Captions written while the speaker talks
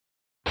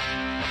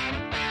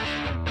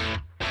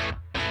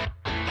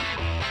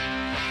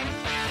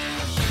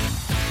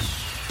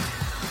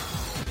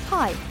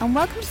Hi, and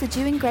welcome to the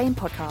Dewing Grain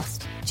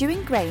podcast.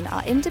 Dewing Grain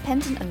are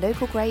independent and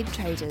local grain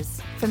traders.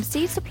 From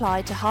seed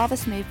supply to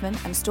harvest movement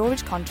and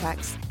storage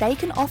contracts, they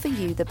can offer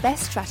you the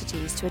best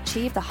strategies to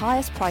achieve the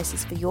highest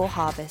prices for your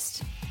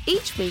harvest.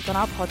 Each week on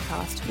our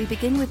podcast, we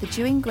begin with the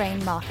Dewing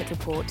Grain Market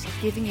Report,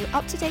 giving you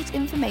up-to-date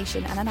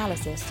information and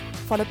analysis,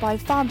 followed by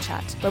Farm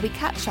Chat, where we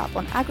catch up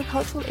on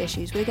agricultural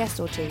issues with a guest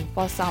or two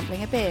while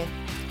sampling a beer.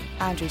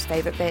 Andrew's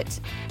favourite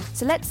bit.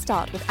 So let's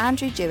start with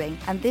Andrew Dewing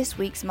and this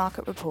week's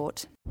Market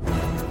Report.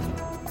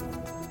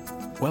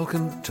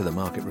 Welcome to the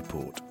Market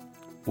Report.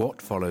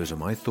 What follows are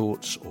my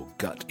thoughts or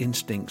gut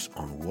instincts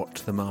on what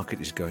the market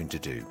is going to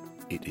do.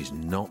 It is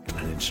not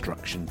an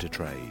instruction to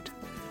trade.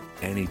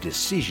 Any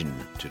decision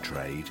to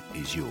trade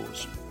is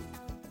yours.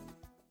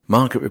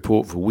 Market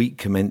Report for week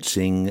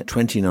commencing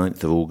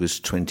 29th of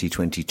August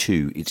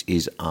 2022. It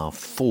is our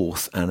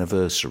 4th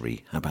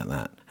anniversary. How about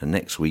that? And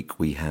next week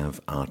we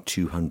have our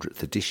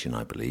 200th edition,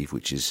 I believe,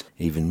 which is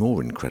even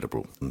more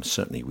incredible. And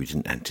certainly we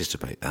didn't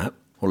anticipate that.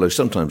 Although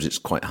sometimes it's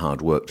quite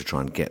hard work to try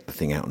and get the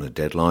thing out on a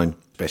deadline,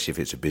 especially if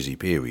it's a busy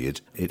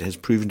period, it has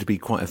proven to be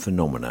quite a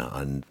phenomena,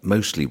 and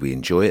mostly we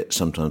enjoy it,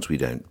 sometimes we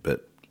don't,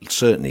 but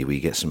certainly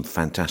we get some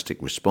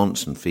fantastic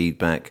response and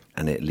feedback,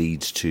 and it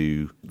leads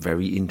to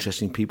very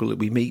interesting people that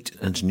we meet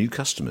and new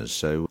customers.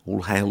 So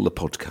all hail the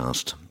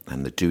podcast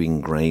and the Dewing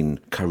Grain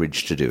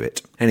courage to do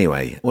it.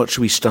 Anyway, what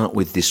should we start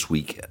with this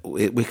week?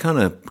 We're kind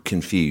of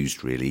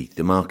confused, really.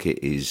 The market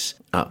is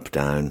up,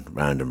 down,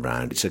 round and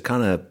round. It's a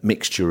kind of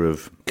mixture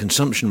of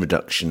consumption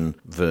reduction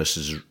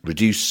versus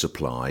reduced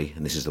supply,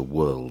 and this is the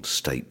world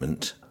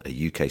statement,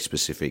 a UK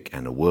specific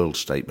and a world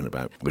statement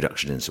about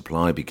reduction in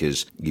supply,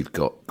 because you've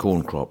got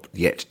corn crop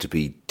yet to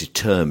be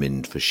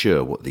determined for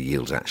sure what the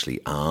yields actually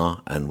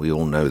are, and we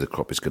all know the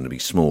crop is going to be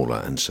smaller,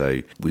 and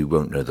so we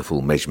won't know the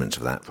full measurements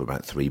of that for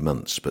about 3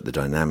 months. But the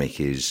dynamic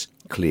is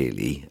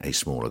clearly a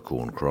smaller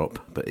corn crop,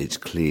 but it's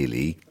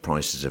clearly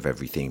prices of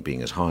everything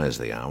being as high as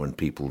they are and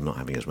people not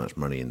having as much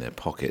money in their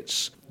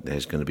pockets.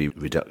 There's going to be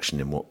reduction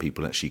in what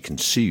people actually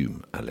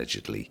consume,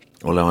 allegedly.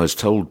 Although I was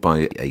told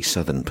by a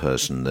southern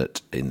person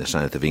that in the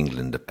south of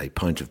England, a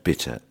pint of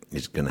bitter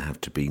is going to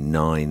have to be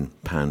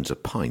 £9 a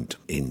pint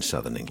in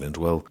southern England.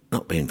 Well,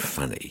 not being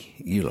funny,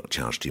 you lot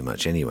charge too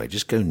much anyway.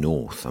 Just go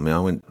north. I mean, I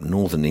went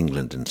northern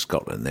England and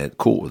Scotland. They're a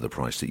quarter of the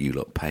price that you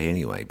lot pay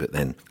anyway. But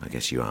then I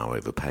guess you are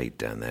overpaid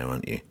down there,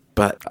 aren't you?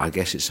 But I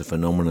guess it's a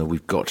phenomenon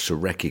we've got to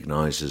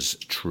recognise as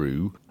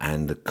true,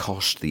 and the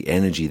cost, the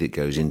energy that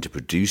goes into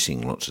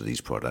producing lots of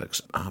these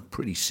products are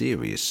pretty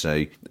serious.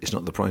 So it's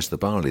not the price of the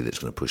barley that's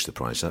going to push the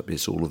price up,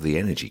 it's all of the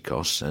energy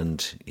costs,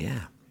 and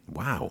yeah,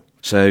 wow.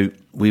 So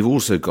we've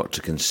also got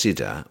to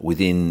consider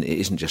within, it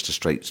isn't just a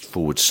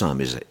straightforward sum,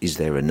 is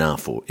there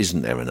enough or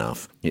isn't there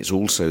enough? It's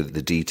also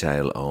the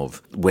detail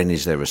of when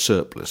is there a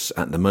surplus.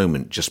 At the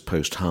moment, just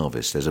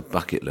post-harvest, there's a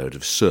bucket load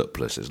of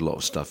surplus. There's a lot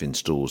of stuff in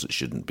stores that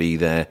shouldn't be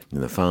there.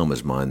 In the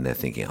farmer's mind, they're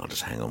thinking, I'll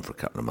just hang on for a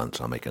couple of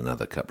months, I'll make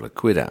another couple of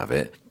quid out of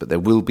it. But there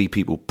will be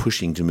people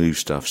pushing to move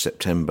stuff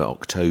September,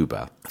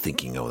 October,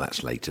 thinking, oh,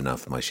 that's late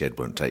enough, my shed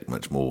won't take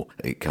much more,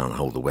 it can't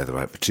hold the weather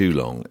out for too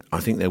long. I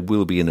think there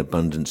will be an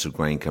abundance of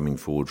grain coming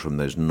forward from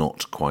those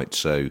not quite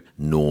so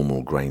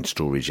normal grain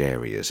storage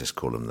areas, let's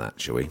call them that,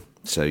 shall we?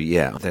 So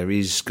yeah, there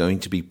is going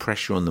to be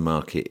pressure on the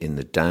market in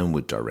the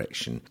downward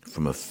direction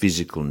from a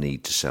physical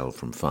need to sell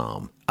from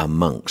farm,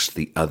 amongst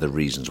the other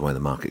reasons why the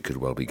market could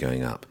well be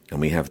going up.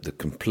 And we have the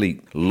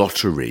complete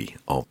lottery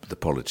of the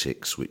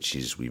politics, which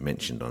is, we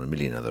mentioned on a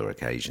million other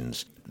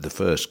occasions, the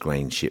first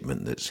grain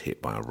shipment that's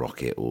hit by a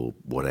rocket or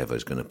whatever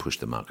is going to push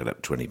the market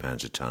up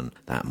 £20 a tonne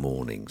that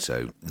morning.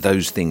 So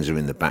those things are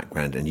in the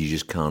background and you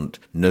just can't,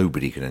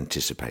 nobody can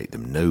anticipate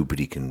them,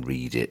 nobody can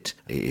read it.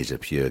 It is a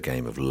pure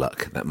game of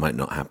luck. That might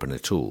not happen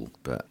at all,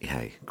 but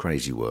hey,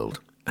 crazy world.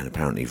 And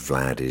apparently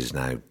Vlad is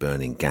now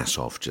burning gas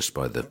off just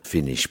by the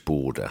Finnish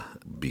border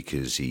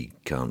because he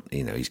can't,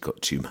 he's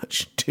got too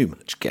much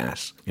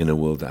gas in a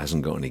world that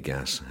hasn't got any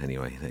gas.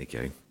 Anyway, there you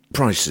go.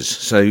 Prices.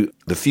 So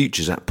the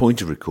futures at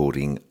point of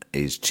recording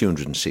is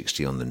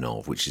 260 on the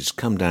NOV, which has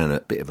come down a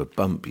bit of a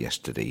bump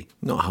yesterday.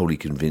 Not wholly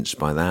convinced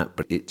by that,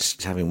 but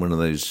it's having one of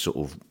those sort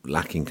of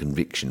lacking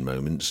conviction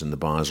moments, and the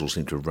buyers all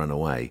seem to have run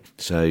away.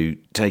 So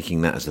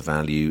taking that as the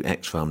value,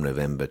 ex-farm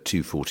November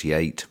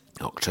 248,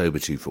 October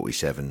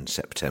 247,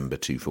 September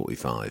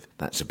 245.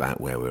 That's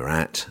about where we're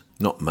at.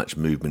 Not much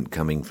movement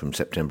coming from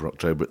September,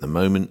 October at the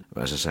moment.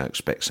 But as I say, I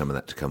expect some of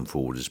that to come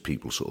forward as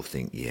people sort of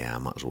think, yeah, I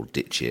might as well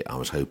ditch it. I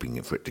was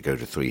hoping for it to go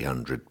to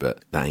 300,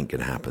 but that ain't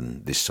going to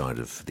happen this side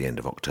of the end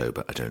of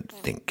October, I don't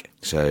think.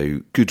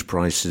 So good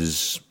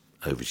prices.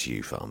 Over to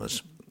you,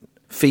 farmers.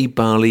 Feed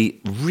barley,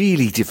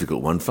 really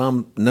difficult one.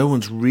 No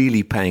one's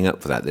really paying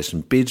up for that. There's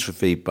some bids for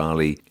feed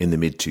barley in the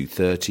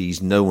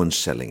mid-230s. No one's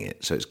selling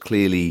it. So it's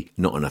clearly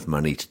not enough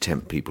money to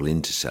tempt people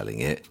into selling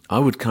it. I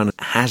would kind of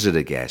hazard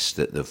a guess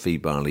that the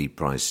feed barley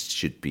price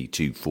should be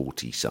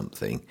 240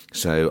 something.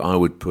 So I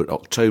would put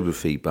October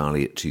feed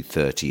barley at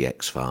 230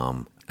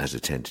 ex-farm as a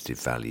tentative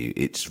value.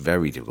 It's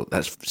very difficult.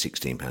 That's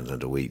 £16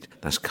 under wheat.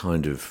 That's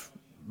kind of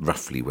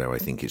roughly where I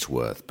think it's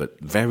worth, but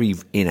very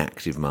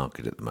inactive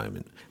market at the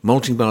moment.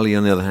 Malting barley,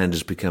 on the other hand,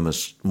 has become a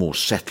more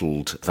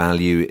settled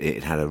value.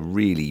 It had a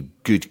really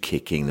good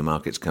kicking. The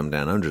market's come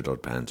down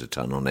 £100 a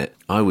tonne on it.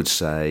 I would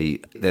say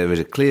there is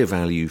a clear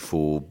value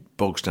for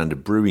bog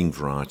standard brewing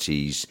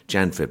varieties,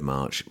 Jan, Feb,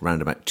 March,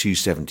 round about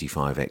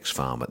 275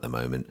 ex-farm at the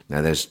moment.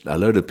 Now, there's a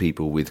load of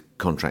people with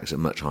contracts at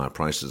much higher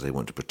prices they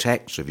want to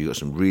protect. So if you've got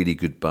some really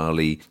good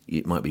barley,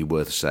 it might be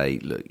worth say,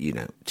 look,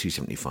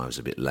 275 is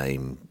a bit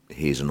lame.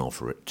 Here's an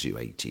offer at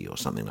 280 or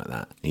something like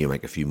that. And you'll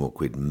make a few more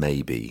quid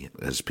maybe,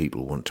 as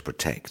people want to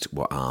protect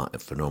what are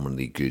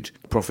phenomenally good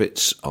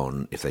profits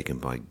on if they can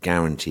buy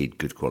guaranteed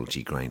good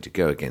quality grain to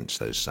go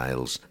against those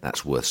sales.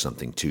 That's worth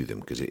something to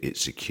them because it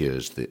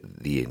secures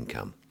the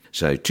income.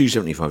 So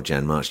 275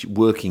 Jan, March,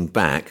 working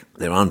back,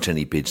 there aren't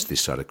any bids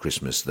this side of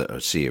Christmas that are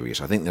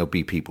serious. I think there'll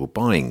be people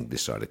buying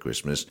this side of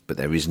Christmas, but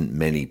there isn't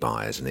many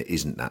buyers and it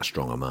isn't that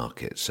strong a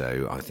market.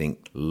 So I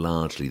think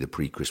largely the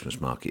pre-Christmas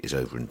market is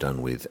over and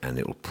done with, and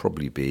it'll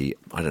probably be,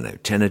 I don't know,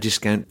 tenner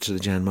discount to the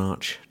Jan,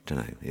 March? Don't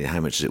know. How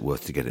much is it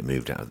worth to get it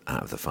moved out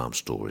of the farm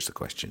store is the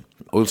question.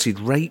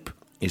 Oilseed rape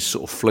is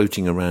sort of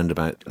floating around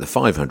about the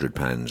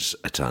 £500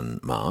 a tonne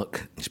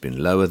mark. It's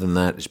been lower than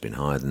that, it's been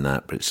higher than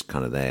that, but it's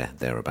kind of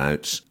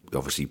thereabouts.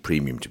 Obviously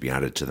premium to be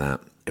added to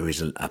that. There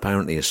is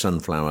apparently a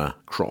sunflower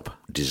crop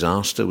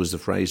disaster was the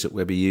phrase that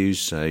Webber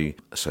used. So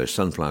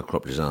sunflower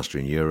crop disaster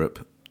in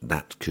Europe.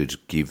 That could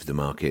give the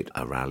market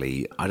a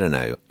rally. I don't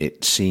know.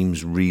 It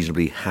seems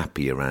reasonably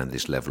happy around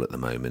this level at the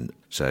moment.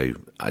 So,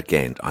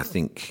 again, I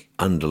think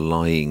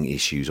underlying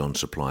issues on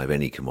supply of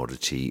any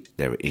commodity,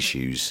 there are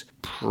issues.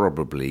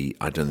 Probably,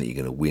 I don't think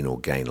you're going to win or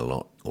gain a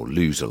lot or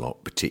lose a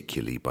lot,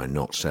 particularly by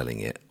not selling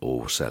it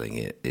or selling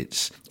it.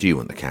 It's, do you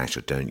want the cash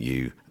or don't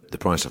you? The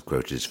price I've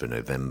quoted is for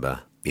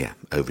November. Yeah,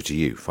 over to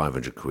you.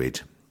 500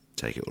 quid.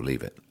 Take it or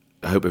leave it.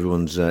 I hope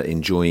everyone's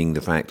enjoying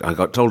the fact. I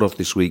got told off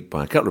this week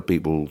by a couple of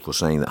people for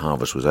saying that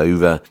harvest was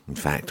over. In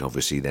fact,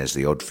 obviously, there's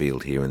the odd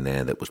field here and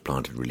there that was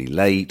planted really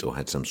late or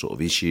had some sort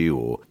of issue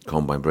or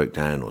combine broke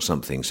down or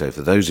something. So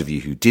for those of you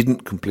who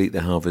didn't complete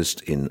their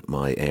harvest in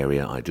my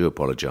area, I do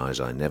apologise.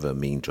 I never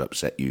mean to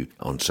upset you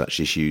on such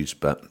issues,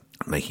 but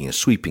making a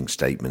sweeping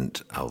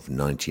statement of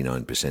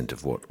 99%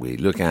 of what we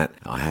look at.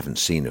 I haven't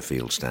seen a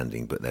field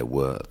standing, but there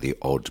were the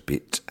odd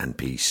bit and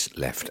piece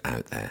left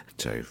out there.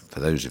 So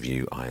for those of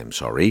you, I am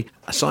sorry.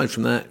 Aside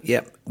from that,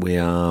 we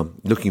are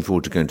looking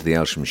forward to going to the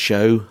Aylsham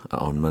show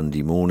on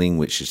Monday morning,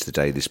 which is the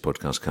day this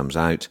podcast comes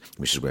out,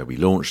 which is where we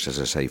launched, as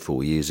I say,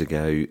 4 years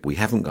ago. We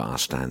haven't got our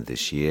stand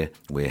this year.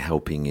 We're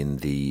helping in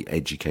the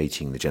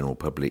educating the general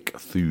public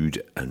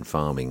food and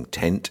farming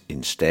tent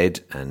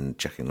instead and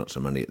chucking lots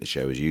of money at the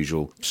show as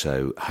usual.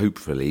 So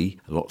hopefully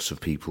lots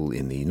of people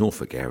in the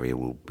Norfolk area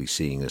will be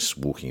seeing us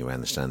walking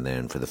around the stand there.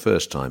 And for the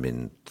first time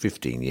in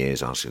 15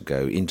 years, I shall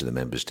go into the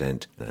members'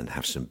 tent and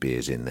have some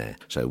beers in there.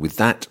 So with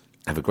that,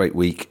 have a great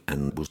week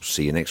and we'll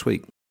see you next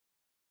week.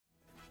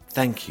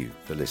 Thank you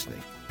for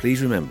listening.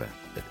 Please remember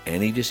that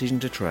any decision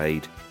to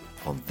trade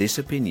on this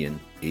opinion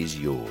is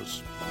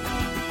yours.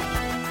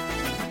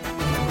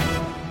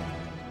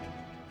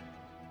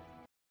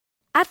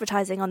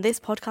 Advertising on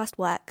this podcast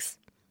works.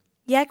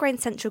 Yeah Grain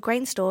Central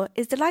Grain Store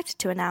is delighted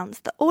to announce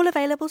that all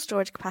available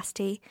storage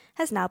capacity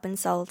has now been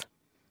sold.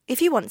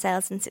 If you want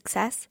sales and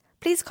success,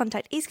 please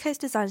contact East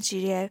Coast Design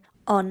Studio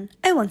on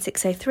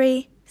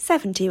 01603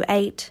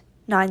 728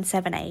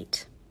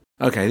 978.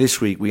 Okay,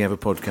 this week we have a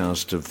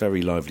podcast of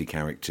very lively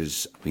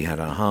characters. We had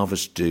our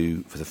harvest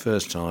due for the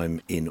first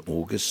time in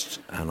August,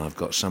 and I've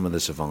got some of the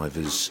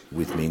survivors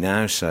with me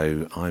now,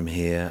 so I'm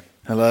here.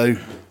 Hello,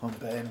 I'm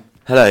Ben.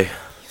 Hello,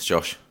 it's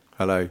Josh.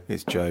 Hello,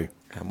 it's Joe.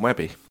 And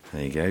Webby.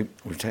 There you go.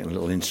 We've taken a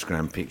little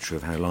Instagram picture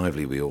of how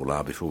lively we all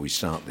are before we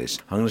start this.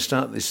 I'm going to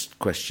start this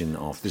question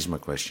off. This is my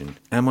question.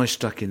 Am I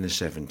stuck in the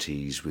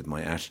 70s with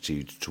my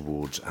attitude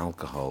towards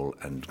alcohol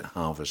and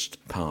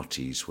harvest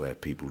parties where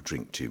people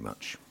drink too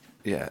much?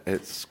 Yeah,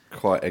 it's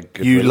quite a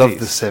good You release. love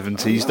the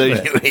 70s,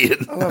 don't you,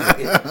 Ian? I love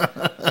it,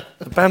 yeah.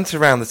 The banter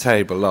around the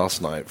table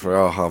last night for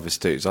our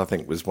Harvest Dudes, I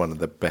think, was one of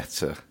the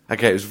better.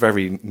 Okay, it was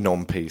very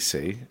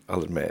non-PC,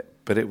 I'll admit,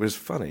 but it was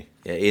funny.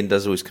 Yeah, Ian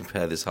does always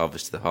compare this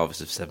harvest to the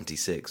harvest of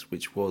 76,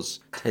 which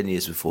was 10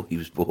 years before he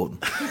was born.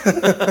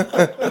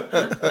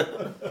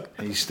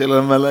 He's still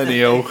a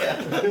millennial.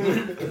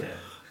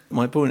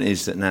 My point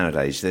is that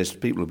nowadays there's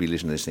people who'll be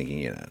listening to this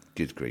thinking,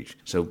 good grief.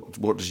 So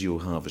what does your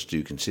harvest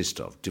do consist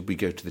of? Did we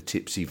go to the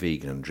Tipsy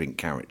Vegan and drink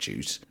carrot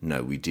juice?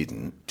 No, we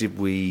didn't. Did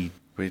we?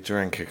 We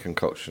drank a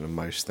concoction of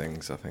most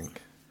things, I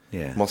think.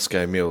 Yeah.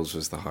 Moscow Mules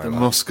was the highlight. The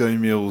Moscow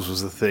Mules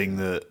was the thing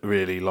that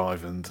really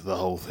livened the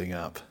whole thing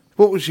up.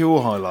 What was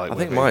your highlight? I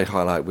think Webby? my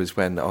highlight was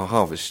when our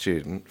harvest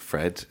student,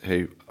 Fred,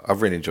 who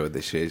I've really enjoyed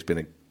this year, he's been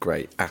a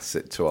great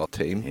asset to our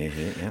team.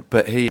 Yeah.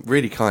 But he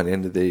really kindly,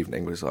 end of the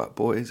evening, was like,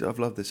 boys, I've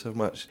loved this so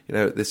much. You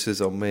know, this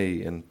is on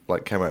me. And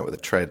like came out with a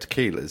tray of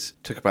tequilas,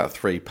 took about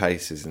 3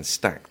 paces and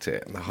stacked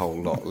it. And the whole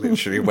lot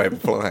literally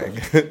went flying.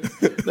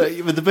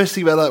 No, but the best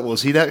thing about that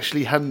was he'd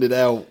actually handed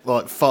out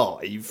like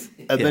 5,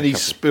 and then he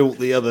spilt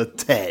the other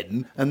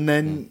 10, and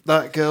then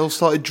that girl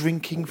started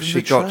drinking from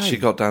the tray. She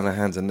got down her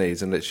hands and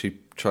knees and literally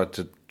tried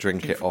to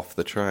drink it off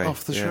the tray.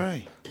 Off the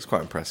tray. It's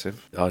quite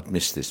impressive. I'd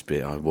missed this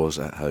bit. I was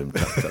at home,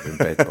 tucked up in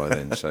bed by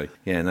then. So,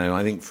 yeah, no,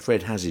 I think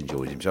Fred has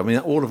enjoyed himself. I mean,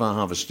 all of our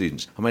harvest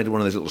students, I made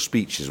one of those little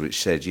speeches which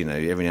said, you know,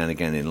 every now and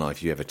again in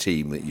life you have a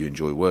team that you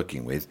enjoy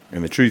working with.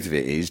 And the truth of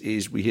it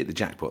is we hit the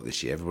jackpot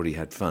this year. Everybody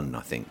had fun,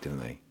 I think, didn't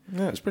they?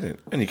 Yeah, it's brilliant.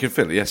 And you can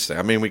feel it yesterday.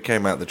 I mean, we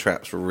came out the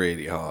traps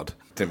really hard,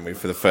 didn't we,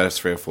 for the first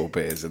 3 or 4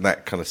 beers, and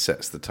that kind of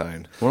sets the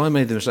tone. Well, I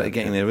made the mistake of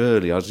getting there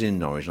early. I was in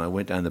Norwich and I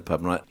went down the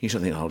pub and I used to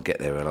think I'll get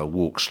there and I'll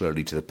walk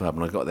slowly to the pub,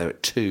 and I got there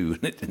at 2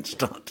 and it didn't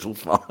start till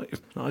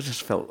 5. And I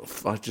just felt,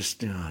 oh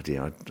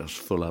dear, I was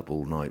full up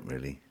all night,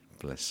 really.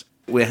 Bless.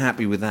 We're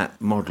happy with that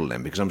model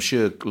then, because I'm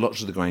sure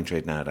lots of the grain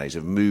trade nowadays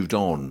have moved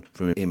on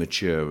from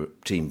immature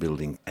team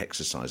building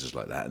exercises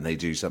like that, and they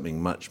do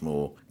something much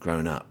more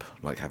grown up,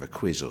 like have a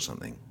quiz or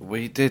something.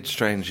 We did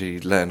strangely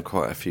learn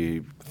quite a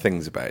few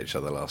things about each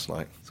other last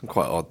night. Some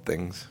quite odd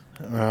things.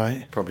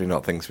 Right. Probably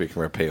not things we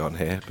can repeat on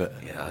here, but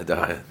Yeah,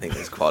 I think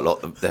there's quite a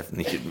lot that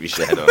definitely shouldn't be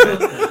shared on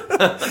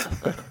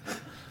it.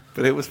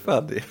 but it was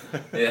fun.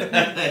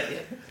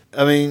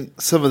 I mean,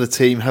 some of the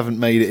team haven't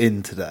made it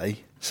in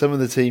today. Some of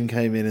the team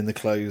came in the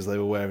clothes they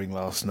were wearing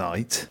last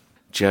night.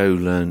 Joe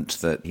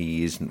learnt that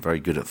he isn't very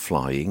good at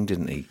flying,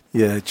 didn't he?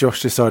 Yeah,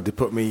 Josh decided to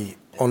put me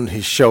on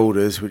his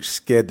shoulders, which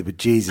scared the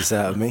bejesus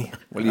out of me.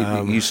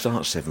 Well, you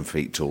start 7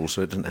 feet tall,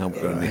 so it doesn't help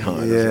going any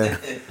higher. does it?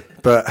 Yeah.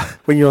 But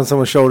when you're on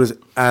someone's shoulders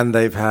and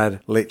they've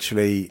had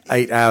literally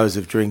 8 hours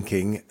of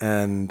drinking,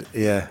 and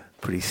yeah,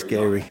 pretty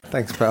scary.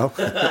 Thanks, pal.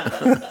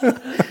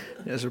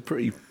 It's a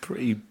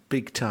pretty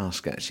big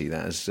task, actually.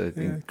 That is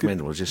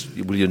commendable. Just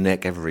will your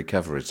neck ever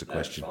recover? Is the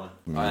question.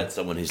 I had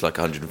someone who's like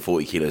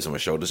 140 kilos on my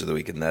shoulders of the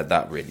week, and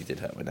that really did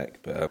hurt my neck.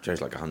 But Joe's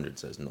like 100,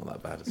 so it's not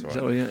that bad. It's all right.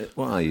 So, yeah,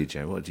 what are you,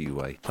 Joe? What do you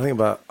weigh? I think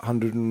about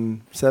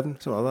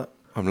 107, something like that.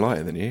 I'm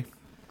lighter than you.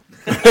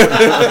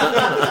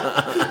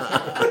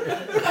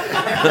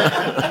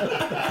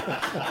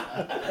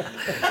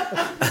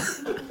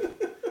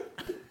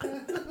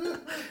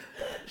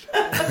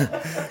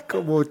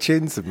 Got more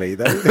chins than me,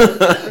 though.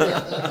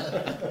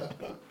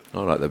 I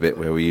like the bit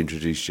where we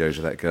introduced Joe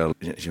to that girl.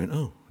 She went,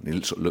 oh, and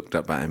he sort of looked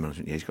up at him and I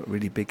went, yeah, he's got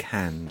really big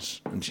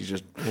hands. And she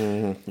just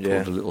pulled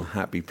a little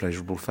happy,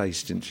 pleasurable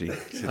face, didn't she?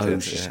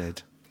 She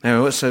said.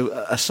 Anyway, so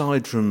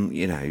aside from,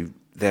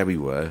 there we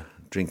were,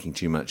 drinking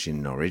too much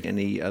in Norwich,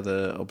 any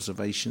other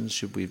observations?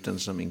 Should we have done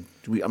something?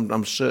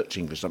 I'm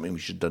searching for something we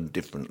should have done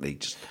differently.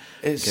 Just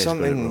It's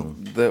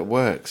something that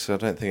works, so I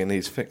don't think it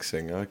needs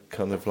fixing. I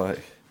kind of like...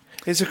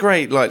 It's a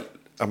great,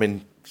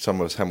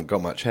 some of us haven't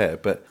got much hair,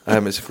 but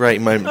it's a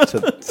great moment to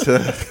it's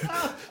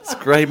a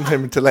great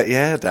moment to let your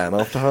hair down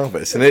after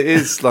harvest, and it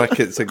is like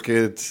it's a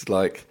good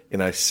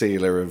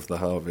sealer of the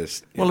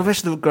harvest. Well, the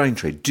rest of the grain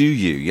trade, do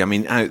you? I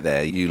mean, out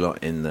there, you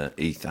lot in the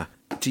ether,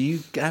 do you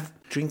have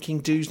drinking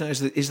dues now?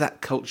 Is that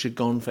culture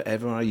gone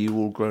forever? Are you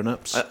all grown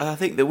ups? I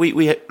think that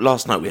we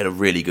last night we had a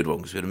really good one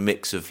because we had a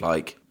mix of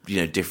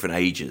different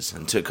ages,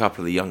 and took a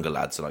couple of the younger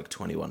lads to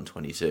 21,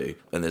 22,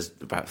 and there's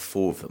about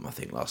 4 of them I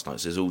think last night.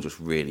 So it's all just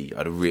really,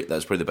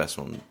 that's probably the best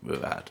one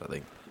we've had, I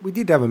think. We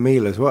did have a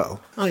meal as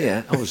well. Oh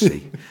yeah,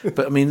 obviously.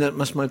 But I mean,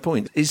 that's my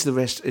point. Is the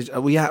rest?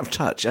 Are we out of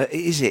touch?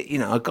 Is it?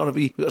 I've got to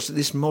be. We've got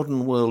this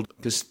modern world,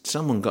 because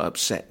someone got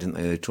upset, didn't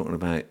they? They were talking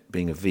about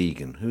being a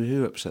vegan.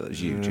 Who upset? That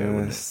was you, Joe,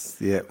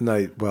 wasn't it? Yeah.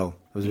 No. Well,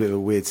 it was a bit of a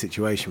weird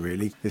situation,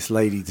 really. This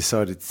lady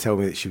decided to tell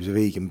me that she was a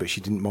vegan, but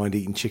she didn't mind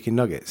eating chicken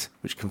nuggets,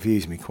 which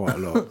confused me quite a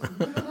lot.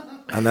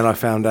 And then I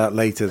found out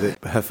later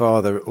that her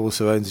father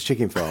also owns a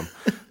chicken farm.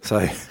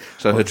 So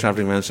her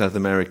travelling around South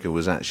America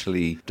was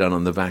actually done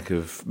on the back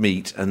of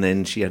meat, and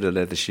then she had her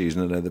leather shoes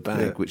and a leather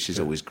bag, which is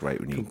always great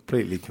when you...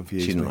 Completely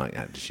confused She didn't me. like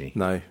that, did she?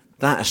 No.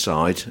 That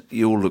aside,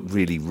 you all look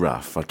really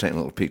rough. I've taken a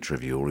little picture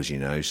of you all, as you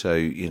know.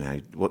 So,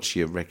 what's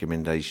your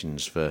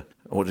recommendations for...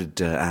 What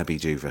did Abby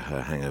do for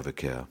her hangover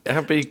cure?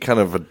 Abby kind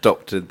of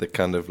adopted the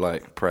kind of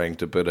praying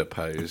to Buddha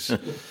pose.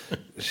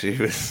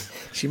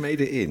 She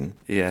made it in.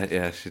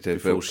 Yeah, she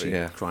did. Before she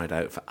cried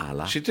out for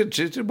Allah. She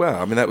did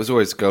well. I mean, that was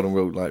always the golden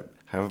rule,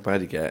 however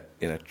bad you get,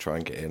 try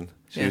and get in.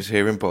 She was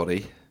here in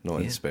body,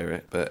 not in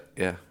spirit, but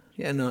yeah.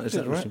 Yeah, no,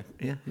 Did right.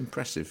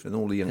 Impressive. And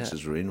all the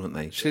youngsters were in, weren't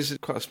they? She's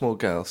quite a small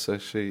girl, so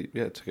she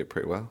took it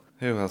pretty well.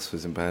 Who else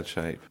was in bad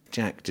shape?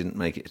 Jack didn't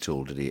make it at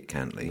all, did he, at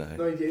Cantley?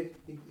 No, he did.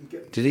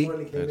 Did he?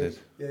 finally came I in. did.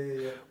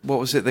 Yeah. What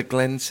was it that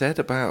Glenn said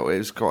about it? It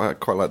was quite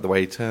like the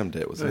way he termed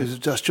it, It wasn't was it?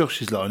 just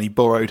Josh's line. He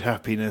borrowed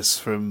happiness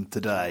from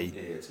today.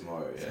 Yeah,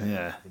 tomorrow.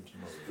 Yeah.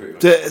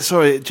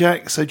 Sorry,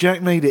 Jack. So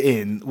Jack made it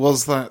in.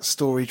 Was that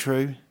story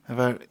true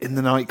about in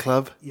the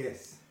nightclub?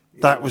 Yes.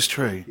 That was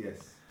true. Yes.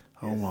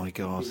 Oh my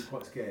God.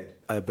 Quite scared.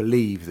 I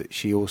believe that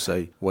she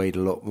also weighed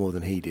a lot more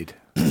than he did.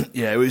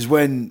 Yeah, it was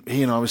when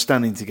he and I were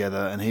standing together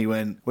and he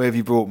went, "Where have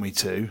you brought me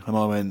to?" And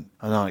I went,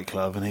 "A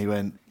nightclub." And he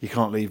went, "You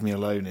can't leave me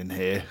alone in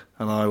here."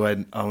 And I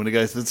went, "I'm going to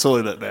go to the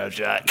toilet now,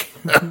 Jack."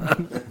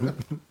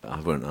 I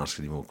won't ask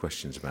any more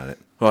questions about it.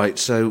 Right,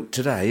 so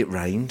today it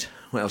rained.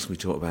 What else can we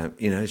talk about?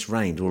 You know, it's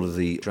rained. All of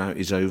the drought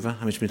is over. I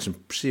mean, it's been some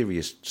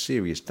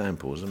serious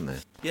downpours, haven't there?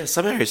 Yeah,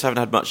 some areas haven't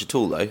had much at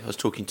all, though. I was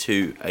talking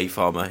to a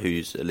farmer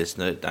who's a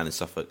listener down in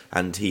Suffolk,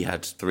 and he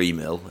had 3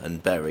 mil,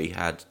 and Bury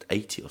had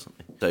 80 or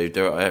something. So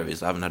there are areas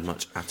that haven't had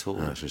much at all.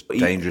 No, it's just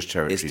dangerous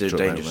territory. It's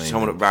dangerous.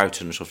 Someone at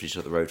Rowton, which obviously just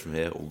up the road from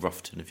here, or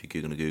Ruffton, if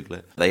you're going to Google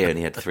it, they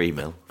only had 3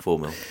 mil, 4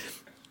 mil.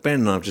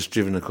 Ben and I have just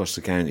driven across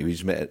the county.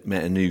 We've met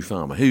a new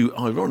farmer who,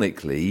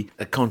 ironically,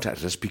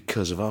 contacted us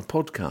because of our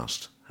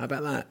podcast. How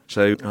about that?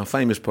 So our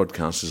famous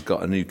podcast has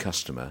got a new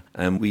customer,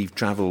 and we've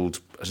travelled,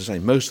 as I say,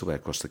 most of the way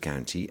across the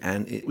county,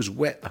 and it was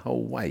wet the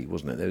whole way,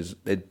 wasn't it?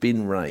 There'd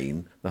been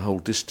rain the whole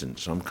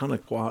distance. So I'm kind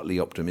of quietly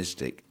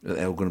optimistic that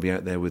they're all going to be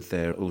out there with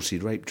their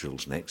oilseed rape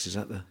drills next. Is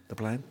that the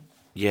plan?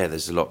 Yeah,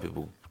 there's a lot of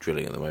people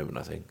drilling at the moment,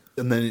 I think.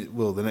 And then,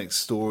 the next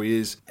story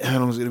is, how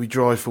long is it going to be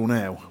dry for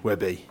now,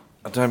 Webby?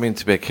 I don't mean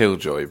to be a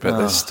killjoy, but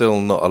there's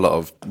still not a lot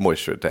of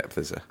moisture at depth,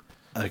 is there?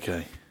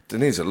 Okay. It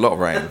needs a lot of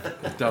rain.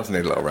 It does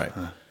need a lot of rain.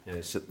 Yeah,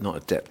 it's not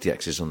at depth yet,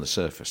 'cause it's on the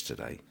surface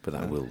today, but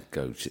that will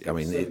go to... I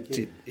mean,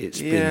 it's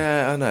been...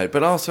 Yeah, I know.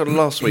 But after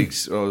last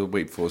week's, or the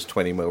week before's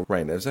 20 mil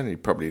rain, there was only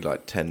probably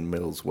like 10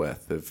 mils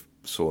worth of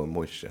soil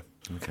moisture.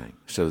 Okay,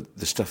 so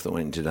the stuff that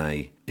went in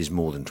today is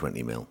more than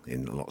 20 mil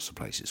in lots of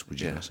places,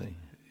 would you say?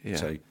 Yeah.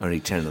 So only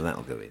 10 of that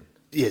will go in.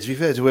 Yeah, to be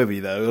fair to Webby,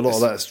 though, a lot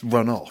of that's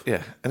run off.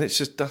 Yeah, and it's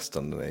just dust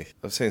underneath.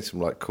 I've seen some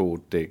like core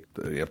dig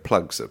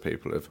plugs that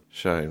people have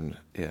shown.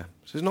 Yeah,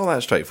 so it's not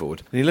that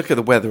straightforward. And you look at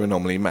the weather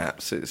anomaly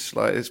maps, it's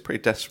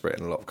pretty desperate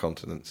in a lot of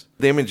continents.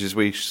 The images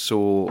we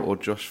saw, or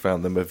Josh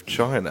found them, of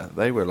China,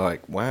 they were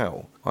like,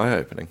 wow,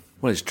 eye-opening.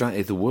 Well, it's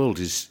dry. The world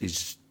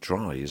is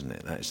dry, isn't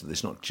it?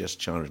 It's not just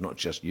China, it's not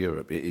just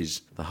Europe. It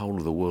is the whole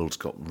of the world's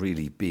got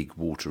really big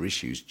water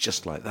issues,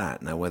 just like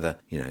that. Now, whether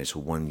it's a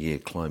 1-year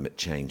climate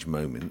change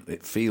moment,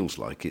 it feels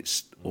like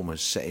it's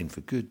almost set in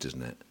for good,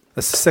 doesn't it?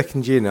 That's the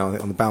second year now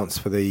on the bounce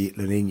for the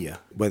La Nina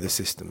weather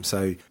system.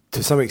 So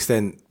to some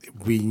extent,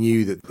 we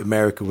knew that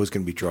America was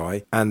going to be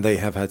dry, and they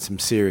have had some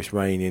serious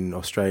rain in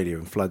Australia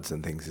and floods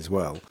and things as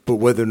well. But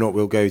whether or not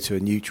we'll go to a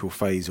neutral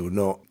phase or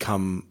not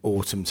come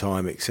autumn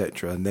time,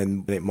 etc., and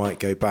then it might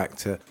go back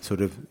to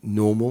sort of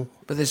normal.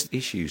 But there's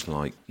issues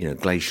like,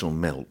 glacial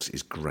melt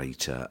is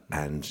greater,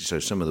 and so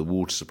some of the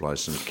water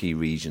supplies, some key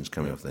regions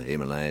coming off the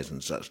Himalayas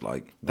and such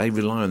like, they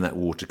rely on that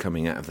water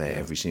coming out of there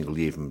every single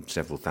year from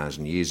several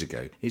thousand years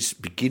ago. It's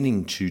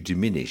beginning to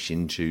diminish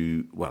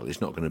into, well,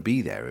 it's not going to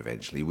be there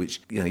eventually,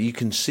 which, you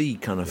can see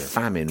kind of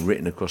famine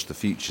written across the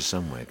future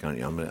somewhere, can't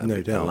you?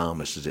 No doubt.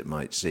 Alarmist as it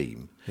might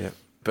seem. Yeah.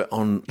 But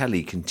on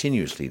telly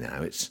continuously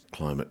now, it's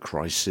climate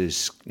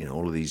crisis,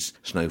 all of these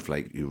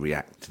snowflakes who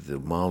react to the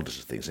mildest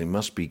of things. They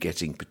must be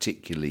getting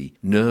particularly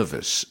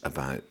nervous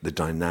about the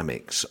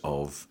dynamics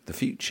of the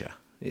future.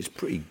 It's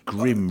pretty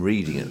grim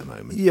reading at the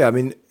moment. Yeah, I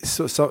mean,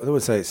 so I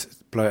would say it's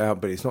blow it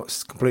out, but it's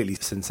not completely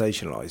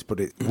sensationalised.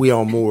 But we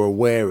are more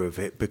aware of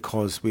it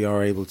because we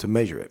are able to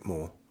measure it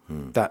more.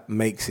 That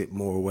makes it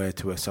more aware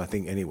to us, I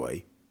think,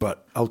 anyway.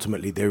 But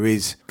ultimately, there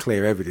is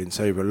clear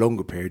evidence over a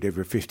longer period, over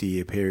a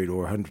 50-year period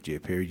or a 100-year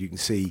period, you can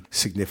see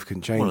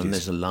significant changes. Well, and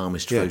there's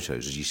alarmist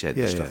photos, as you said,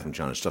 stuff from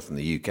China, stuff from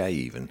the UK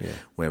even,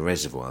 where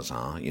reservoirs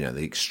are.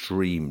 The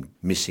extreme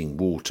missing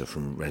water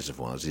from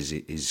reservoirs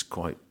is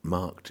quite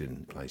marked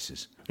in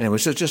places. Anyway,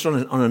 so just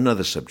on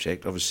another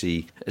subject,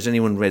 obviously, has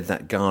anyone read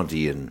that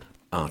Guardian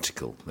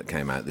article that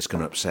came out that's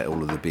going to upset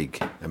all of the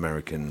big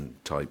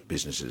American-type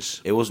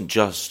businesses? It wasn't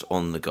just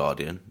on The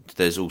Guardian.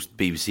 There's also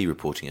BBC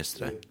reporting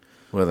yesterday.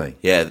 Were they?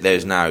 Yeah,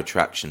 there's now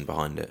traction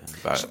behind it.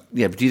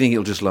 Yeah, but do you think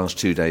it'll just last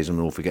 2 days and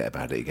we'll all forget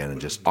about it again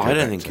and just... I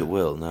don't think it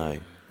will, no.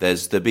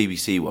 There's the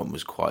BBC one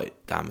was quite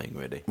damning,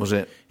 really. Was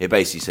it? It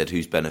basically said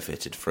who's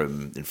benefited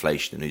from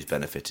inflation and who's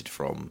benefited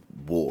from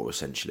war,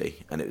 essentially.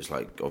 And it was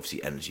like,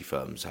 obviously, energy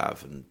firms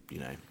have and,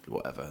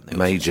 whatever. And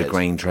major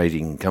grain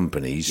trading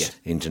companies,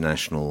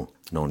 international,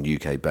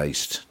 non-UK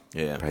based...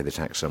 Yeah. Pay the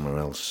tax somewhere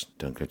else.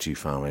 Don't go too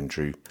far,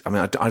 Andrew. I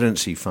mean, I don't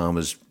see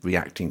farmers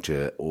reacting to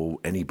it, or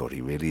anybody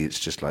really. It's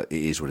just like,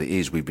 it is what it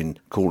is. We've been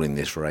calling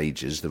this for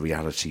ages. The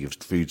reality of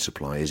food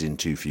supply is in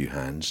too few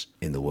hands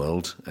in the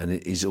world, and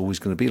it is always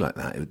going to be like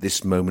that.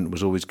 This moment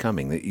was always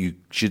coming. That you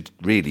should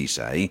really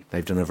say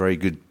they've done a very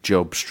good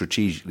job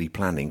strategically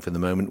planning for the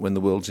moment when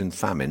the world's in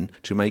famine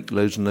to make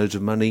loads and loads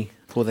of money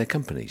for their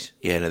companies.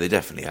 Yeah, no, they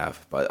definitely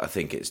have. But I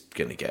think it's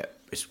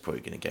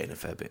probably going to gain a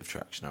fair bit of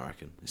traction, I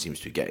reckon. It seems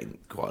to be getting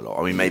quite a lot.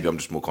 I mean, maybe I'm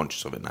just more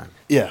conscious of it now.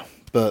 Yeah,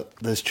 but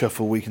there's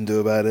chuffle we can do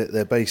about it.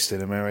 They're based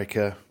in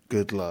America.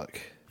 Good luck.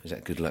 Is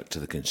that good luck to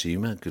the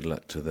consumer, good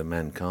luck to the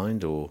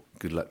mankind, or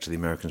good luck to the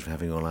Americans for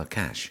having all our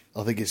cash?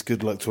 I think it's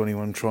good luck to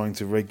anyone trying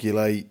to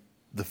regulate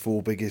the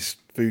 4 biggest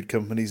food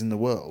companies in the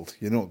world.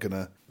 You're not going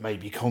to,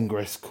 maybe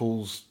Congress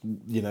calls,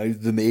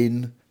 them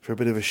in for a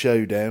bit of a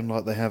showdown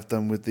like they have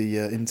done with the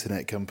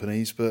internet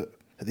companies, but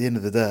at the end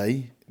of the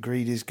day,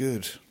 greed is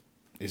good,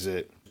 is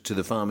it? To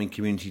the farming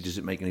community, does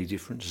it make any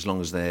difference? As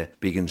long as they're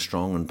big and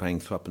strong and paying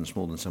threepence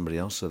more than somebody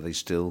else, are they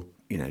still,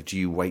 do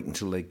you wait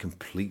until they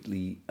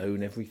completely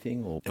own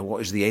everything? Or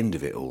what is the end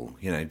of it all?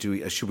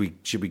 Should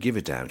we give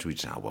a damn? Should we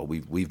say,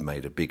 we've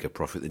made a bigger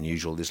profit than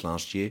usual this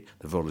last year?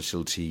 The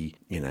volatility,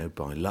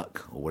 by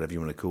luck or whatever you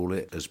want to call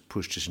it, has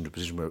pushed us into a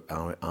position where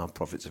our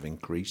profits have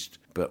increased,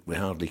 but we're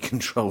hardly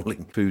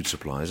controlling food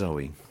supplies, are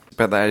we?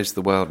 But that is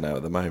the world now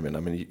at the moment. I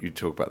mean, you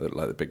talk about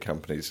the big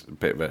companies, a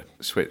bit of a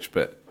switch,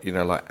 but,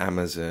 like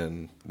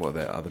Amazon, what are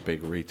their other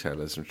big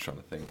retailers? I'm trying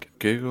to think.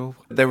 Google.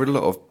 There are a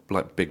lot of,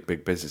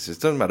 big businesses.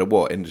 Doesn't matter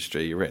what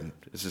industry you're in.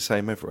 It's the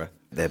same everywhere.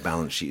 Their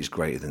balance sheet is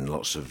greater than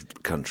lots of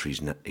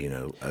countries,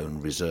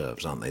 own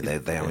reserves, aren't they?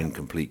 They are in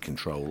complete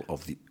control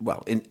of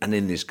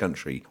in this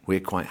country, we're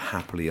quite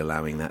happily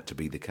allowing that to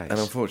be the case. And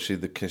unfortunately,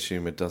 the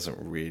consumer doesn't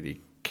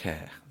really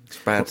care. It's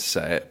bad to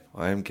say it.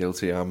 I am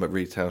guilty. I'm a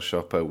retail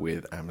shopper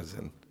with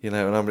Amazon. And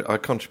I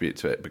contribute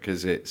to it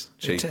because it's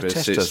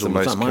cheapest, it's the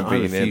most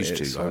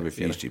convenient. I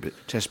refuse to, but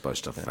Test buys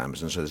stuff off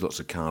Amazon, so there's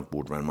lots of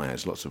cardboard around my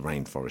house, lots of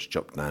rainforest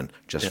chopped down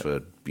just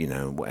for,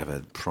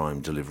 whatever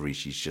prime delivery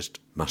she's just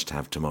must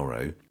have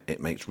tomorrow. It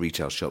makes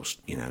retail shops,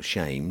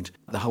 shamed.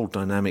 The whole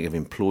dynamic of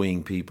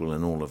employing people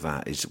and all of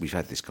that is, we've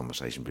had this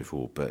conversation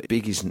before, but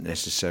big isn't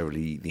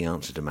necessarily the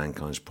answer to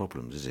mankind's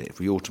problems, is it? If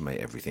we automate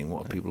everything,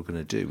 what are people going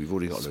to do? We've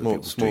already got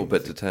small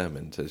but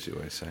determined, as you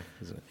always say,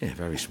 isn't it? Yeah,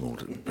 very small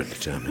but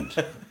determined.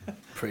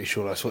 Pretty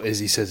sure that's what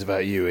Izzy says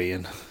about you,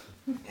 Ian.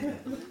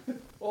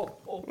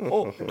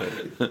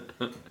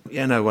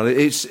 Yeah, no, well,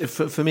 it's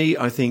for me,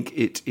 I think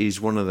it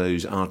is one of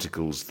those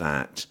articles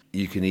that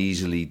you can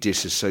easily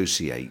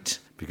disassociate,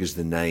 because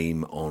the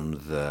name on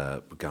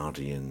the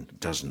Guardian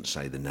doesn't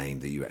say the name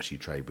that you actually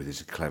trade with.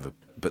 Is clever.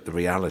 But the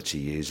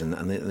reality is, and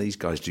these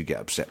guys do get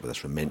upset with us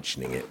for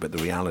mentioning it, but the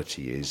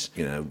reality is,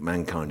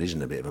 mankind is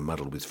in a bit of a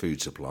muddle with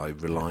food supply,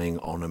 relying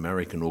on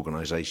American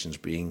organisations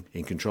being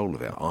in control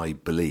of it. I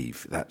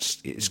believe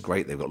it's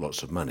great they've got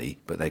lots of money,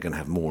 but they're going to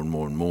have more and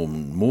more and more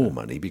and more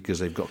money because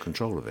they've got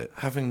control of it.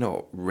 Having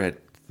not read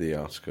the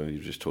article you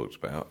just talked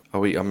about,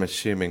 I'm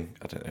assuming,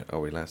 I don't know, are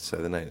we allowed to say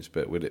the names,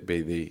 but would it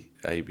be the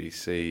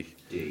ABC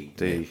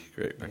D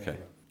group? Okay.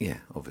 Yeah,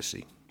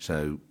 obviously.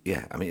 So,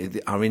 yeah, I mean,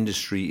 our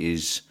industry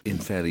is in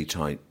fairly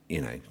tight,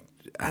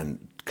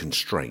 and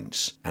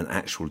constraints, and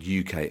actual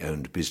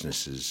UK-owned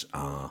businesses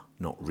are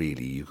not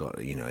really. You've got,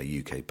 a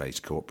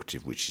UK-based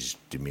cooperative which is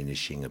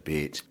diminishing a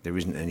bit. There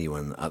isn't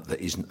anyone that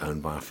isn't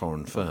owned by a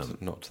foreign firm.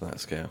 Not to that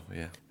scale,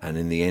 yeah. And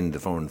in the end, the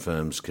foreign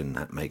firms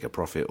can make a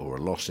profit or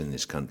a loss in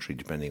this country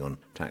depending on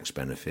tax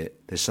benefit.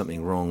 There's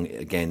something wrong,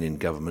 again, in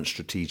government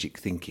strategic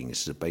thinking.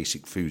 This is a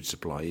basic food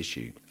supply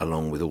issue,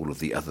 along with all of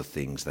the other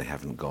things they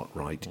haven't got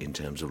right in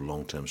terms of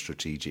long-term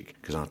strategic,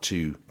 because our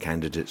 2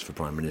 candidates for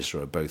Prime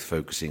Minister are both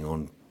focusing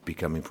on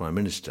becoming Prime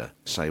Minister,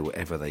 say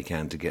whatever they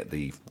can to get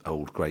the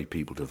old grey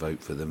people to vote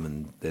for them,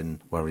 and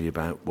then worry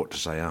about what to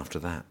say after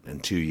that.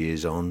 And 2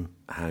 years on,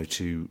 how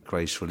to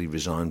gracefully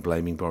resign,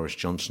 blaming Boris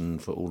Johnson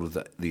for all of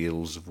the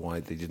ills of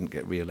why they didn't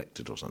get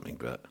re-elected or something.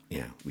 But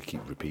yeah, we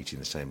keep repeating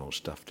the same old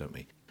stuff, don't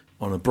we?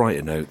 On a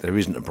brighter note, there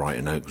isn't a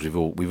brighter note, because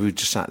we've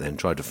just sat there and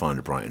tried to find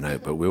a brighter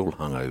note, but we're all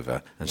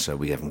hungover, and so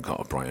we haven't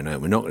got a brighter note.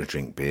 We're not going to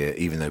drink beer,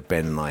 even though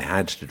Ben and I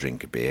had to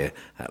drink a beer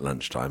at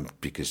lunchtime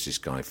because this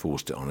guy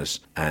forced it on us,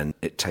 and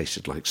it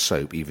tasted like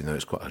soap, even though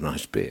it's quite a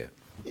nice beer.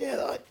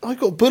 Yeah, I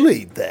got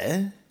bullied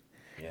there,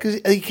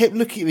 because he kept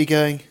looking at me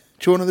going, "Do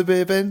you want another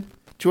beer, Ben?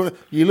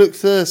 You look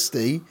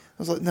thirsty." I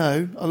was like,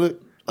 "No, I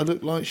look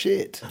like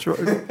shit."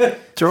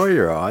 Dry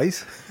your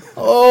eyes.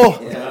 Oh,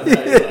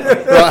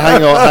 right,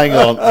 hang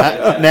on.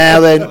 Now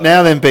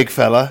then, big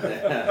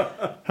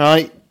fella.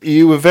 Right,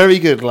 you were very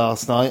good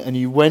last night, and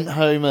you went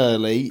home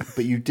early,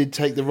 but you did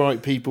take the right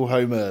people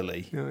home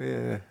early. Oh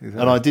yeah, exactly.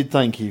 And I did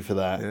thank you for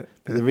that. Yeah.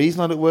 But the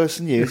reason I look worse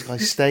than you is I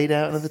stayed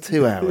out another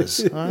 2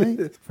 hours.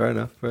 Right? Fair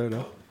enough.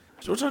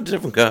 So what time did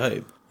everyone go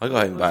home? I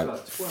got home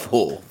about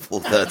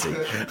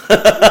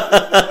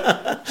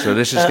 4:30. So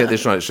let's just get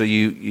this right. So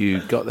you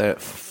got there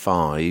at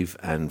 5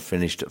 and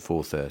finished at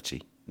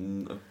 4:30.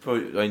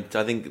 Probably, I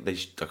think I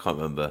can't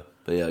remember,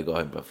 but yeah, I got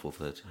home about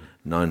 4:30.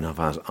 9.5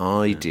 hours.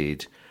 I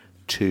did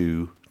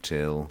 2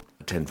 till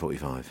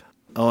 10:45.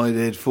 I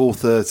did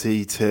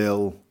 4:30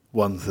 till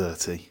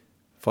 1:30.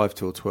 5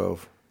 till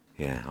 12.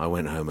 Yeah, I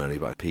went home early,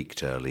 but I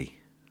peaked early.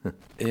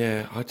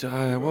 Yeah, what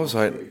was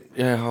I?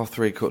 Yeah,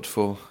 3:30,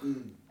 4:45.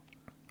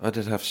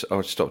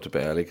 I stopped a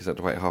bit early because I had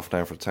to wait half an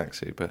hour for a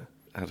taxi, but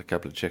I had a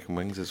couple of chicken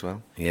wings as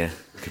well. Yeah,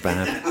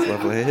 kebab.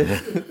 Lovely.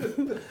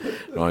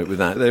 Right, with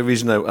that, there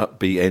is no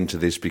upbeat end to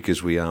this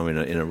because we are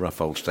in a rough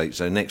old state.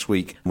 So next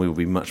week we will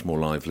be much more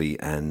lively,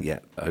 and yeah,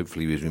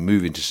 hopefully as we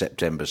move into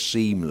September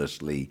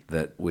seamlessly,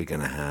 that we're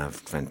going to have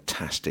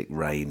fantastic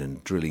rain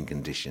and drilling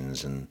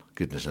conditions, and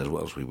goodness knows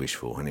what else we wish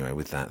for. Anyway,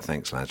 with that,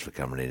 thanks lads for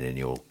coming in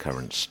your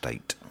current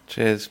state.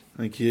 Cheers.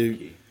 Thank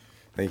you.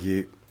 Thank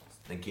you.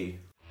 Thank you.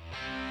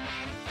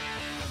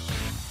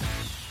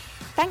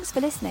 Thanks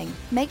for listening.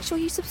 Make sure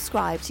you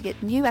subscribe to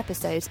get new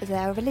episodes as they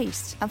are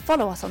released, and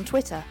follow us on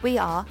Twitter. We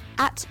are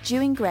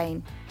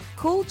 @DewingGrain.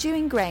 Call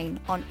Dewing Grain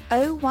on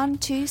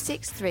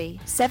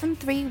 01263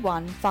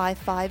 731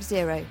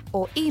 550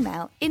 or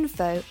email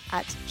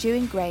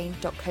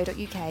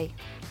info@dewinggrain.co.uk.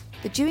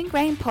 The Dewing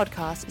Grain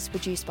podcast is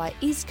produced by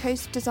East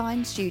Coast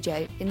Design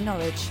Studio in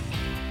Norwich.